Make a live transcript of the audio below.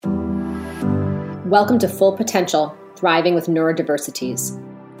Welcome to Full Potential, Thriving with Neurodiversities.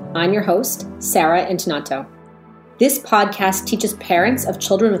 I'm your host, Sarah Intonato. This podcast teaches parents of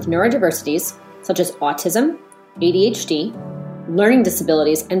children with neurodiversities, such as autism, ADHD, learning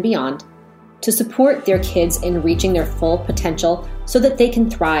disabilities, and beyond, to support their kids in reaching their full potential so that they can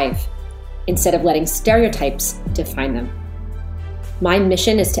thrive, instead of letting stereotypes define them. My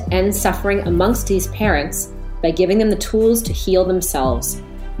mission is to end suffering amongst these parents by giving them the tools to heal themselves,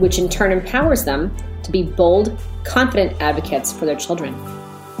 which in turn empowers them to be bold, confident advocates for their children.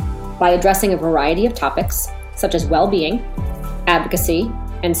 By addressing a variety of topics, such as well-being, advocacy,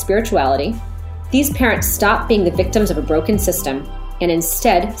 and spirituality, these parents stop being the victims of a broken system and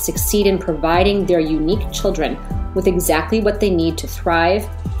instead succeed in providing their unique children with exactly what they need to thrive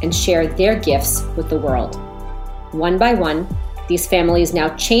and share their gifts with the world. One by one, these families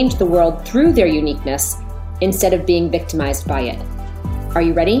now change the world through their uniqueness instead of being victimized by it. Are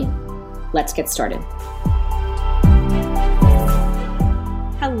you ready? Let's get started.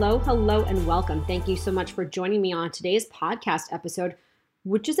 Hello, and welcome. Thank you so much for joining me on today's podcast episode,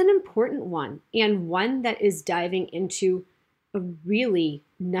 which is an important one and one that is diving into a really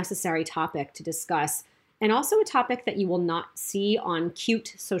necessary topic to discuss, and also a topic that you will not see on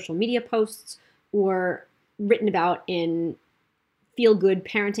cute social media posts or written about in feel-good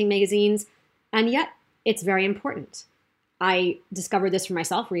parenting magazines, and yet it's very important. I discovered this for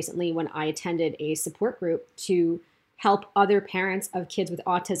myself recently when I attended a support group to help other parents of kids with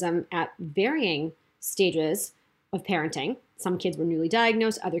autism at varying stages of parenting. Some kids were newly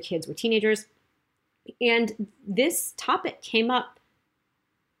diagnosed, other kids were teenagers. And this topic came up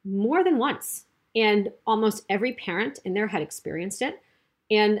more than once, and almost every parent in there had experienced it.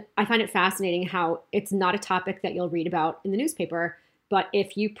 And I find it fascinating how it's not a topic that you'll read about in the newspaper, but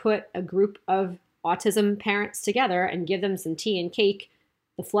if you put a group of autism parents together and give them some tea and cake,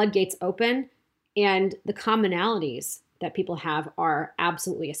 the floodgates open, and the commonalities that people have are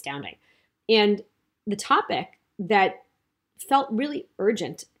absolutely astounding. And the topic that felt really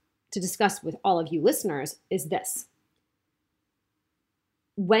urgent to discuss with all of you listeners is this.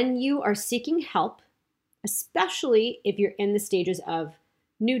 When you are seeking help, especially if you're in the stages of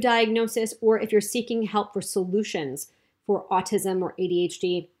new diagnosis, or if you're seeking help for solutions for autism or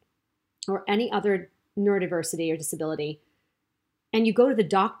ADHD, or any other neurodiversity or disability, and you go to the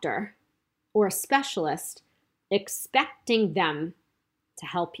doctor or a specialist expecting them to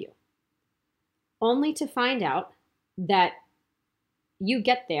help you, only to find out that you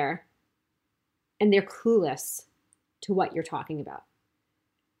get there and they're clueless to what you're talking about.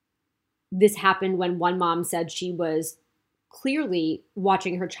 This happened when one mom said she was clearly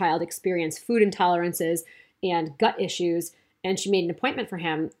watching her child experience food intolerances and gut issues, and she made an appointment for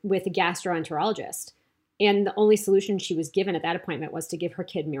him with a gastroenterologist. And the only solution she was given at that appointment was to give her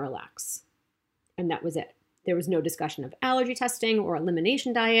kid Miralax. And that was it. There was no discussion of allergy testing or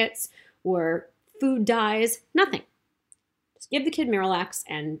elimination diets or food dyes, nothing. Just give the kid Miralax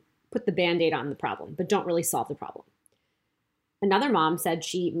and put the Band-Aid on the problem, but don't really solve the problem. Another mom said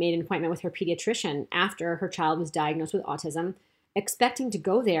she made an appointment with her pediatrician after her child was diagnosed with autism, expecting to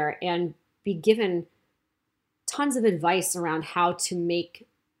go there and be given tons of advice around how to make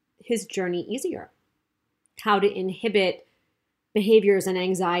his journey easier, how to inhibit behaviors and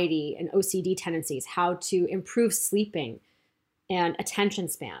anxiety and OCD tendencies, how to improve sleeping and attention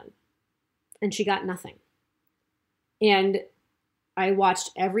span. And she got nothing. And I watched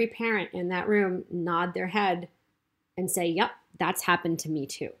every parent in that room nod their head and say, yep, that's happened to me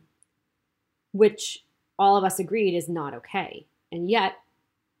too, which all of us agreed is not okay. And yet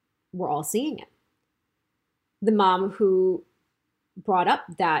we're all seeing it. The mom who brought up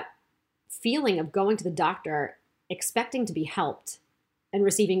that feeling of going to the doctor, expecting to be helped and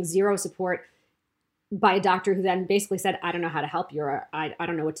receiving zero support by a doctor who then basically said, I don't know how to help you, or I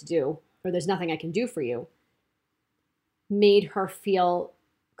don't know what to do, or there's nothing I can do for you, made her feel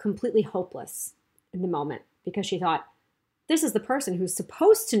completely hopeless in the moment, because she thought, this is the person who's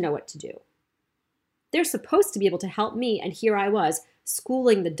supposed to know what to do. They're supposed to be able to help me, and here I was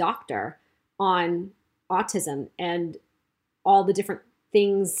schooling the doctor on autism and all the different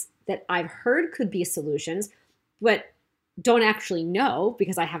things that I've heard could be solutions, but don't actually know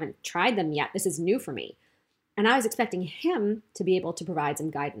because I haven't tried them yet. This is new for me. And I was expecting him to be able to provide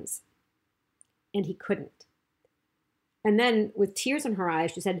some guidance. And he couldn't. And then with tears in her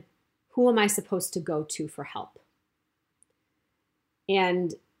eyes, she said, who am I supposed to go to for help?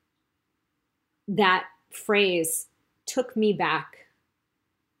 And that phrase took me back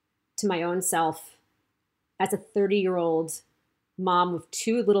to my own self as a 30-year-old mom with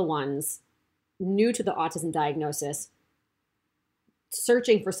two little ones, new to the autism diagnosis,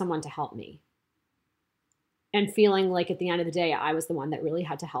 searching for someone to help me. and feeling like at the end of the day, I was the one that really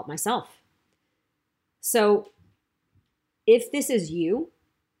had to help myself. So if this is you,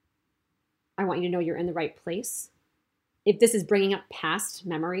 I want you to know you're in the right place. If this is bringing up past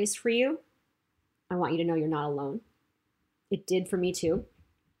memories for you, I want you to know you're not alone. It did for me too.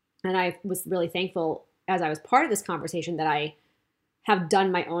 And I was really thankful as I was part of this conversation that I have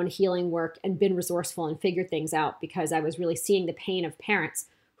done my own healing work and been resourceful and figured things out, because I was really seeing the pain of parents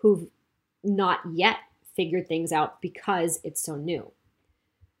who've not yet figured things out because it's so new.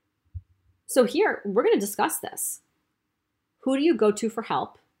 So here, we're going to discuss this. Who do you go to for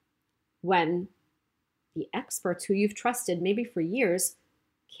help when the experts who you've trusted maybe for years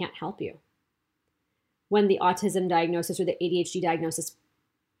can't help you? When the autism diagnosis or the ADHD diagnosis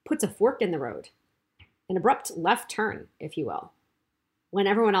puts a fork in the road, an abrupt left turn, if you will, when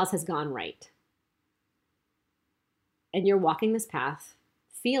everyone else has gone right. And you're walking this path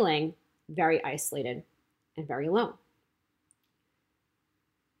feeling very isolated and very alone.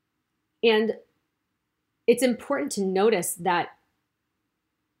 And it's important to notice that,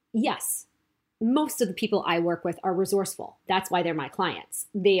 yes, most of the people I work with are resourceful. That's why they're my clients.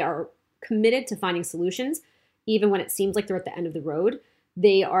 They are committed to finding solutions, even when it seems like they're at the end of the road.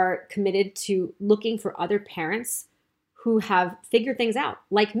 They are committed to looking for other parents who have figured things out,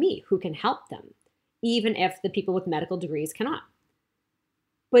 like me, who can help them, even if the people with medical degrees cannot.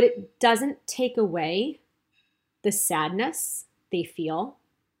 But it doesn't take away the sadness they feel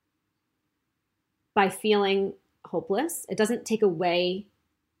by feeling hopeless. It doesn't take away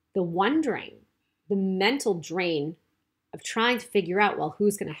the wondering, the mental drain of trying to figure out, well,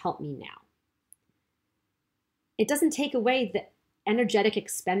 who's going to help me now? It doesn't take away the energetic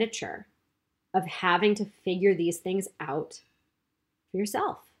expenditure of having to figure these things out for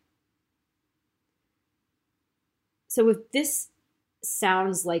yourself. So if this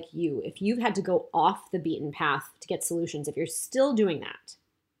sounds like you, if you've had to go off the beaten path to get solutions, if you're still doing that,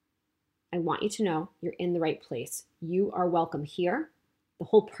 I want you to know you're in the right place. You are welcome here. The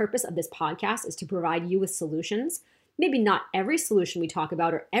whole purpose of this podcast is to provide you with solutions. Maybe not every solution we talk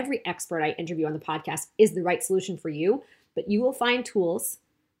about or every expert I interview on the podcast is the right solution for you, but you will find tools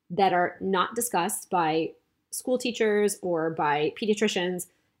that are not discussed by school teachers or by pediatricians,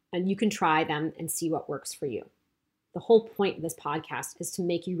 and you can try them and see what works for you. The whole point of this podcast is to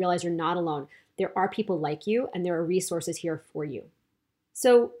make you realize you're not alone. There are people like you, and there are resources here for you.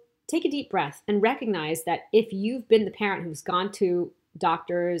 So take a deep breath and recognize that if you've been the parent who's gone to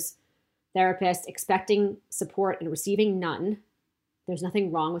doctors, therapists, expecting support and receiving none, there's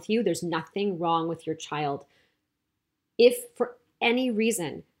nothing wrong with you. There's nothing wrong with your child. If for any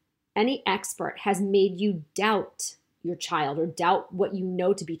reason, any expert has made you doubt your child or doubt what you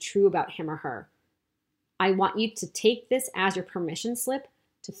know to be true about him or her, I want you to take this as your permission slip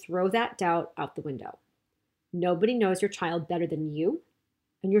to throw that doubt out the window. Nobody knows your child better than you,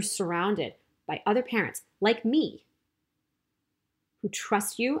 and you're surrounded by other parents like me who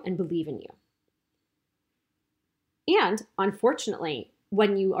trust you and believe in you. And unfortunately,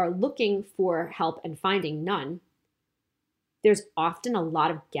 when you are looking for help and finding none, there's often a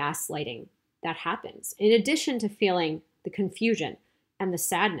lot of gaslighting that happens. In addition to feeling the confusion and the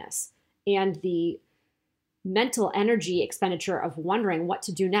sadness and the mental energy expenditure of wondering what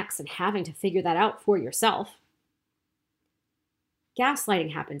to do next and having to figure that out for yourself,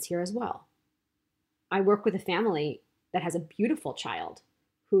 gaslighting happens here as well. I work with a family that has a beautiful child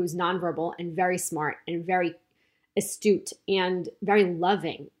who's nonverbal and very smart and very astute and very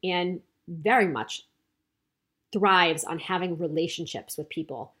loving and very much thrives on having relationships with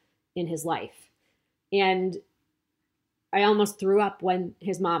people in his life. And I almost threw up when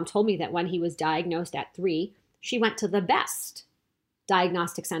his mom told me that when he was diagnosed at 3, she went to the best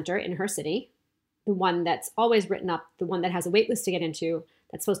diagnostic center in her city, the one that's always written up, the one that has a wait list to get into,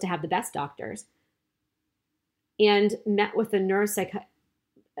 that's supposed to have the best doctors, and met with the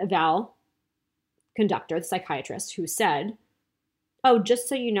eval conductor, the psychiatrist, who said, "Oh, just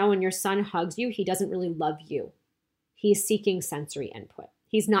so you know, when your son hugs you, he doesn't really love you. He's seeking sensory input.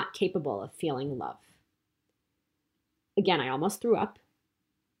 He's not capable of feeling love." Again, I almost threw up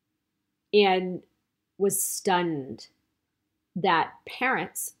and was stunned that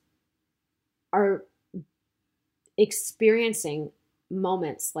parents are experiencing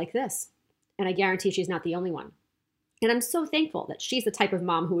moments like this. And I guarantee she's not the only one. And I'm so thankful that she's the type of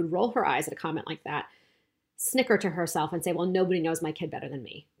mom who would roll her eyes at a comment like that, snicker to herself and say, well, nobody knows my kid better than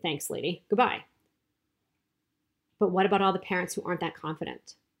me. Thanks, lady. Goodbye. But what about all the parents who aren't that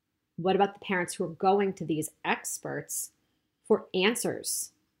confident? What about the parents who are going to these experts for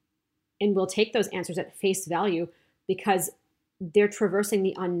answers and will take those answers at face value because they're traversing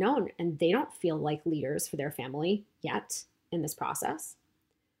the unknown and they don't feel like leaders for their family yet in this process.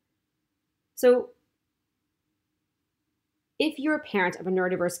 So if you're a parent of a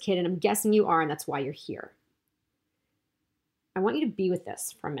neurodiverse kid, and I'm guessing you are, and that's why you're here, I want you to be with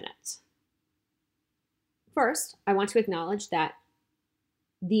this for a minute. First, I want to acknowledge that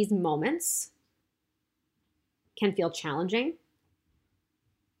these moments can feel challenging.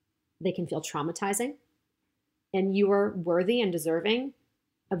 They can feel traumatizing. And you are worthy and deserving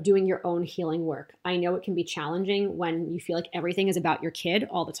of doing your own healing work. I know it can be challenging when you feel like everything is about your kid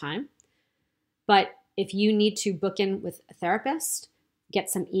all the time. But if you need to book in with a therapist, get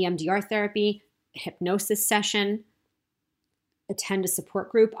some EMDR therapy, a hypnosis session, attend a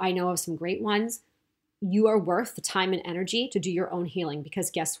support group, I know of some great ones, you are worth the time and energy to do your own healing. Because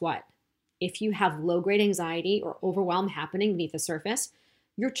guess what? If you have low-grade anxiety or overwhelm happening beneath the surface,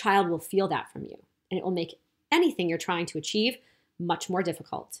 your child will feel that from you. And it will make anything you're trying to achieve much more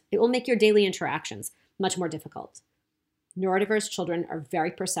difficult. It will make your daily interactions much more difficult. Neurodiverse children are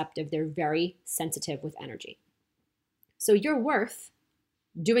very perceptive. They're very sensitive with energy. So you're worth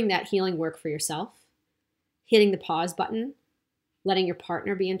doing that healing work for yourself, hitting the pause button, letting your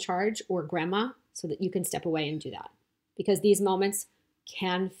partner be in charge or grandma so that you can step away and do that. Because these moments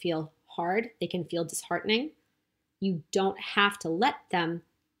can feel hard. They can feel disheartening. You don't have to let them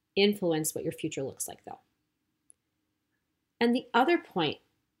influence what your future looks like, though. And the other point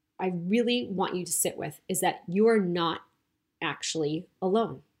I really want you to sit with is that you are not actually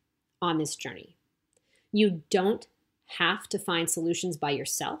alone on this journey. You don't have to find solutions by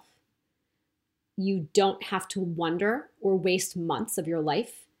yourself. You don't have to wonder or waste months of your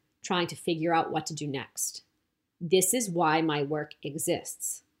life trying to figure out what to do next. This is why my work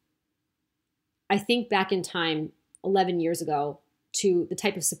exists. I think back in time, 11 years ago, to the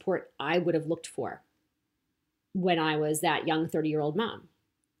type of support I would have looked for when I was that young 30-year-old mom.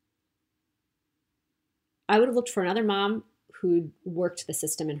 I would have looked for another mom who worked the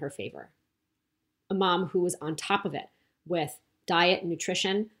system in her favor. A mom who was on top of it with diet,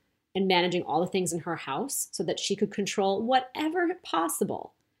 nutrition, and managing all the things in her house so that she could control whatever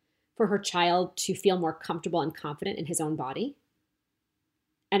possible for her child to feel more comfortable and confident in his own body.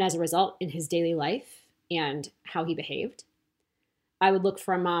 And as a result, in his daily life and how he behaved. I would look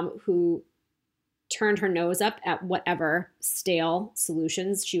for a mom who turned her nose up at whatever stale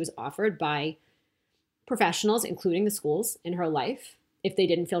solutions she was offered by professionals, including the schools in her life, if they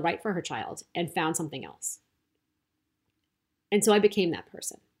didn't feel right for her child, and found something else. And so I became that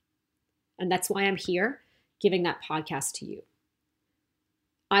person. And that's why I'm here giving that podcast to you.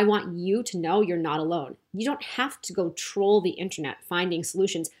 I want you to know you're not alone. You don't have to go troll the internet finding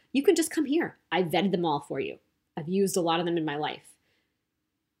solutions. You can just come here. I vetted them all for you. I've used a lot of them in my life.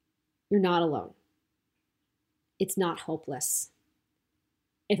 You're not alone. It's not hopeless.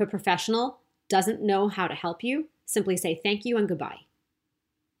 If a professional doesn't know how to help you, simply say thank you and goodbye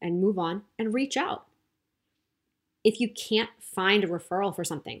and move on and reach out. If you can't find a referral for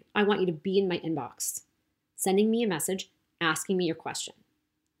something, I want you to be in my inbox, sending me a message, asking me your question.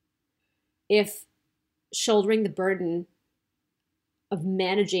 If shouldering the burden of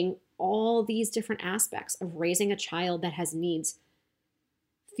managing all these different aspects of raising a child that has needs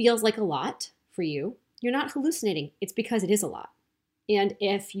feels like a lot for you, you're not hallucinating. It's because it is a lot. And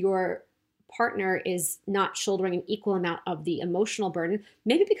if your partner is not shouldering an equal amount of the emotional burden,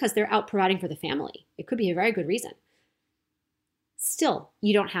 maybe because they're out providing for the family, it could be a very good reason. Still,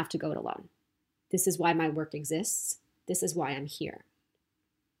 you don't have to go it alone. This is why my work exists. This is why I'm here.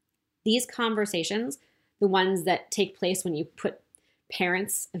 These conversations, the ones that take place when you put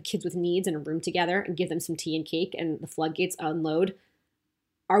parents of kids with needs in a room together and give them some tea and cake and the floodgates unload,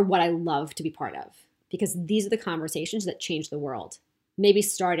 are what I love to be part of. Because these are the conversations that change the world. Maybe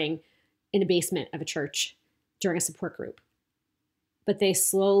starting in a basement of a church during a support group. But they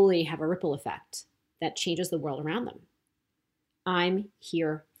slowly have a ripple effect that changes the world around them. I'm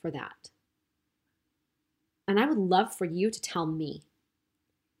here for that. And I would love for you to tell me.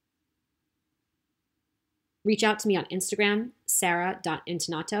 Reach out to me on Instagram,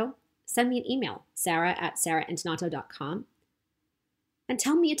 sarah.intinato. Send me an email, sarah@sarahintinato.com. And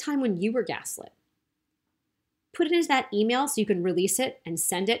tell me a time when you were gaslit. Put it into that email so you can release it and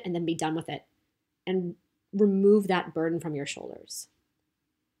send it and then be done with it. And remove that burden from your shoulders.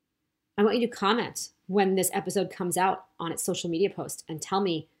 I want you to comment when this episode comes out on its social media post and tell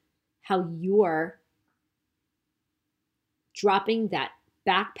me how you're dropping that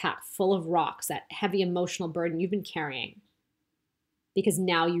backpack full of rocks, that heavy emotional burden you've been carrying, because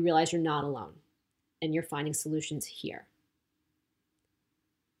now you realize you're not alone and you're finding solutions here.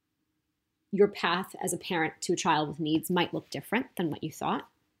 your path as a parent to a child with needs might look different than what you thought,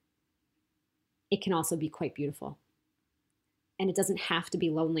 it can also be quite beautiful. And it doesn't have to be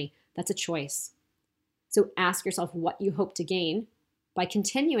lonely. That's a choice. So ask yourself what you hope to gain by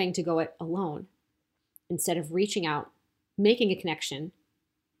continuing to go it alone instead of reaching out, making a connection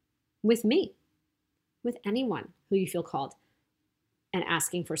with me, with anyone who you feel called, and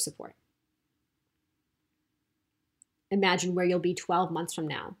asking for support. Imagine where you'll be 12 months from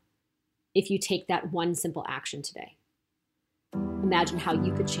now if you take that one simple action today. Imagine how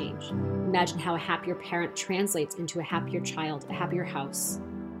you could change. Imagine how a happier parent translates into a happier child, a happier house,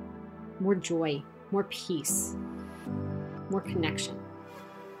 more joy, more peace, more connection.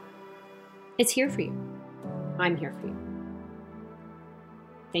 It's here for you. I'm here for you.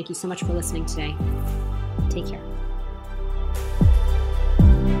 Thank you so much for listening today. Take care.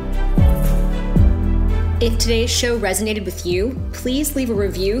 If today's show resonated with you, please leave a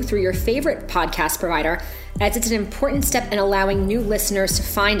review through your favorite podcast provider, as it's an important step in allowing new listeners to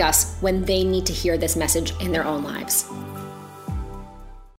find us when they need to hear this message in their own lives.